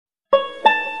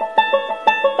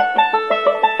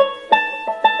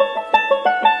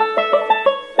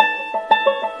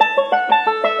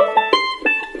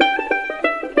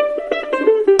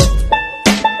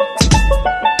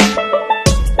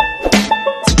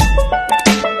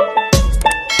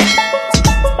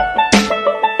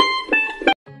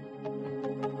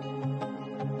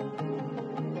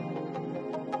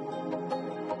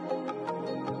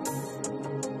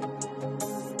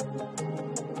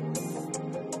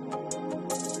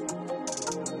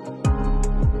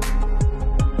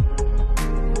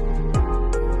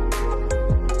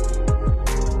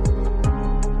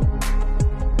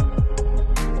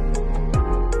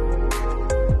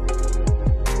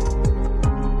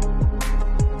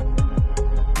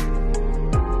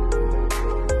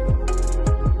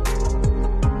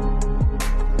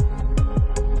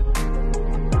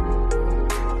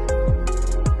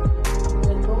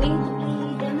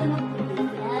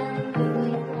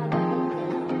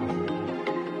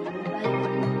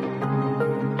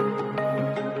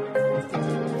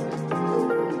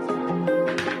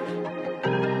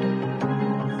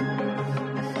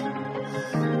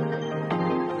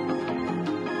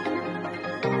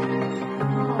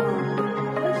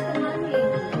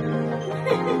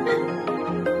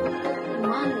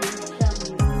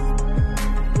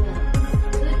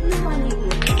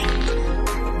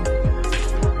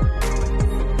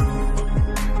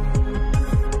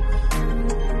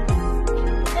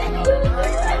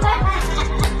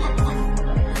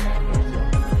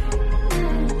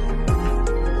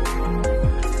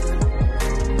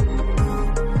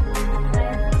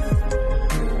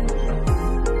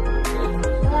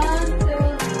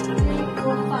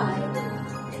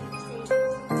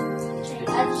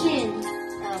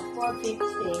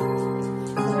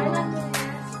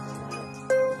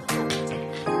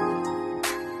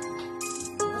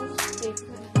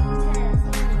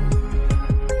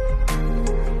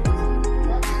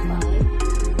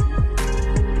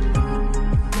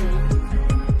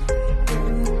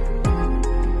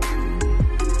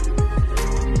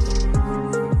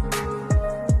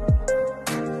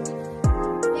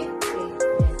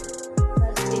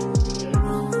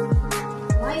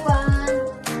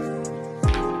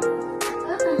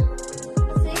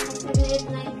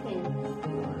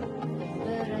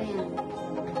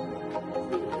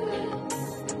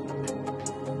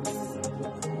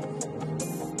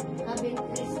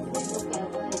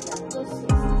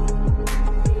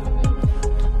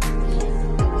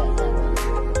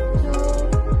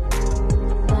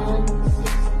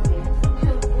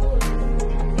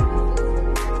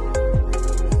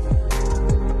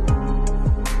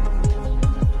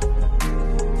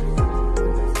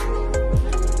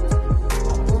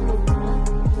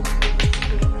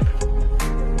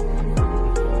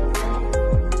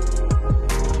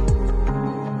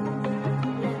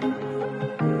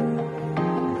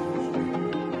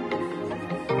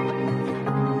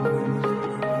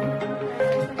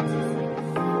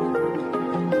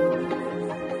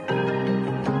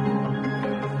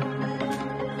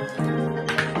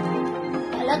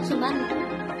Lots of money.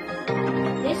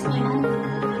 This my money.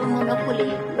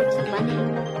 Monopoly. Lots of money.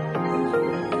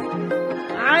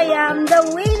 I am the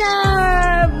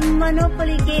winner!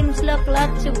 Monopoly games look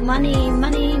lots of money,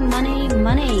 money, money,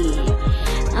 money.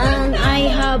 And I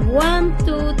have 1,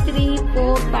 2, 3,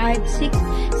 4, 5, 6,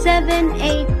 7,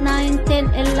 8, 9,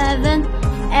 10,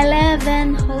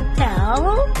 11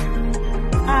 hotel.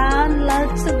 And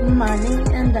lots of money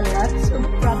and lots of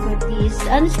properties.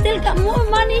 And still got more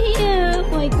money here. Oh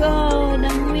my god,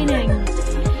 I'm winning.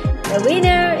 The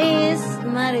winner is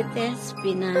Smarthes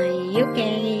Pinay UK.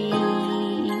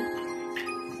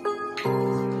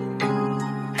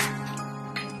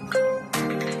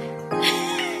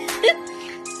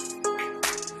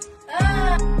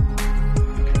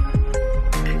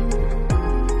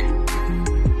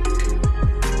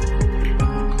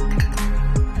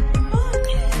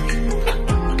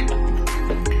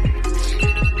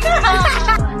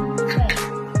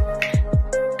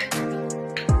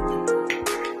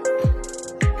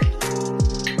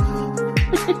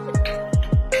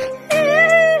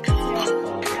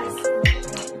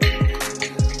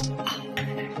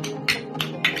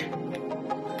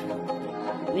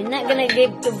 We're not gonna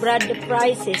give to Brad the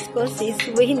prizes because he's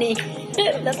winning.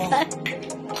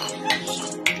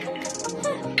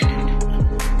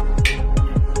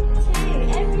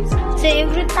 See,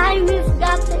 every time he's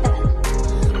got it.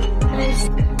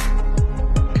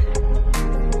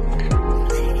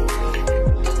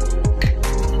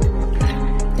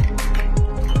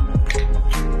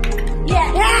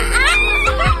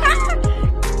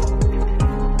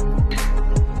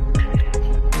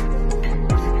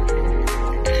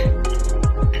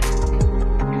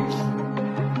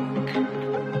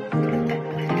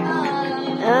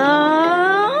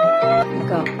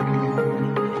 Go.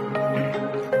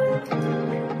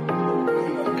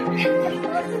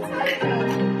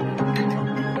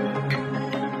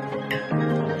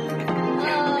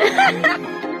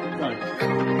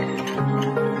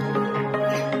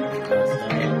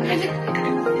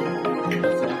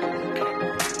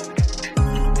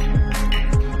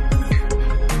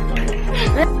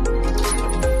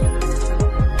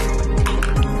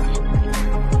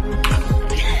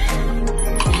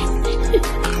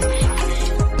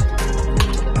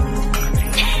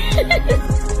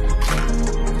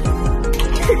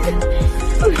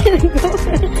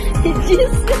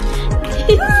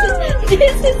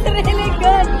 This is really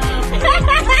good.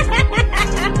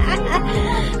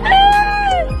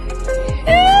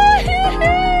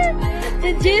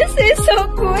 The juice is so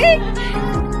quick.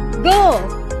 Go.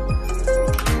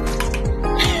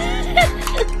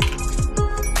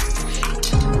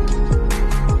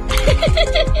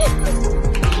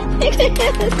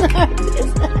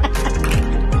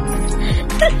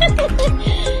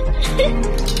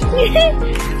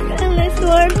 Let's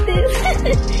work this.